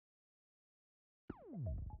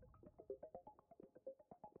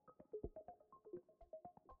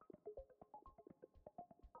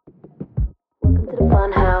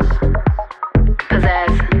fun house.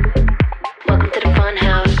 Pizzazz. Welcome to the fun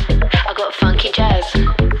house. I got funky jazz.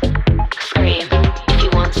 Scream. If you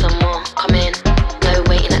want some more, come in. No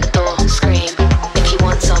waiting at the door. Scream. If you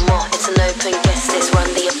want some more, it's an open guest list. Run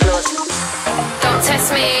the applause. Don't test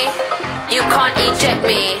me. You can't eject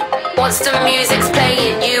me. Once the music's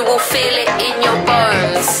playing, you will feel it in your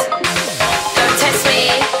bones. Don't test me.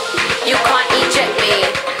 You can't eject me.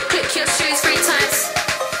 Click your shoes 3 times.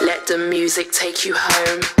 Let the music take you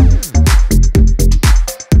home.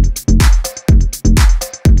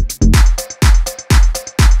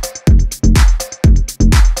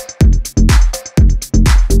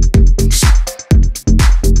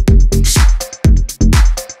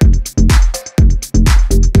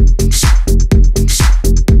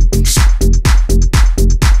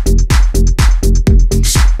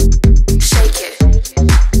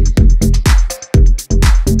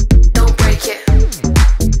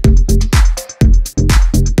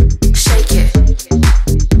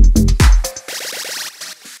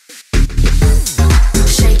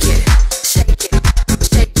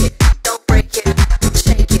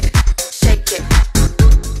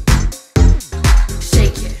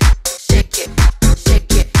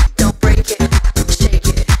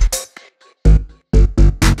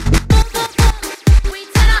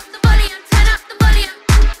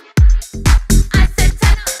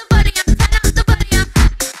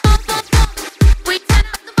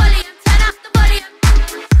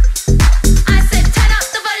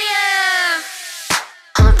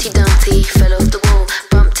 Fell off the wall,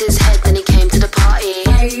 bumped his head, then he came to the party.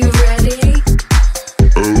 Are you ready?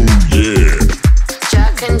 Oh yeah.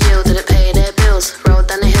 Jack and Jill didn't pay their bills, rolled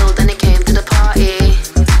down the hill, then he came to the party.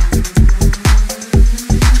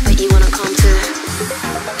 But you wanna come too?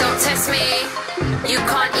 Don't test me, you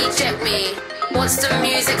can't eject me. Once the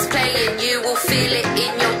music's playing, you will feel it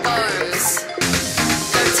in your bones.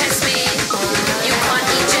 Don't test me, you can't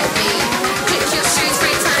eject me. Click your shoes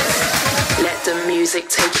 3 times. Let the music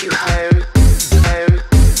take you home.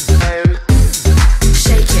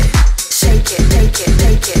 Shake it,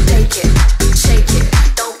 take it, take it.